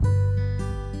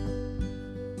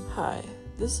Hi,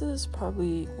 this is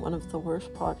probably one of the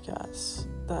worst podcasts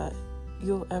that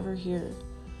you'll ever hear,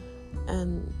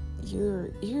 and your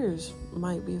ears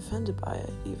might be offended by it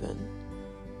even.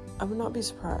 I would not be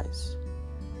surprised.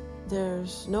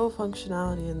 There's no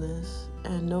functionality in this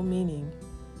and no meaning.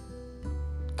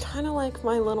 Kind of like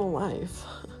my little life.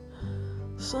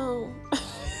 So,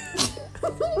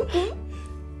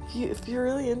 if you're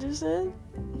really interested,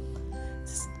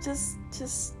 just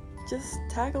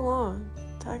tag along.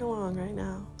 Tag along right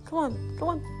now. Come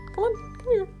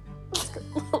here. Let's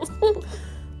go.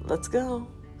 Let's go.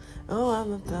 Oh,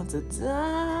 I'm about to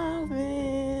dive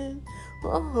in.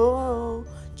 Whoa.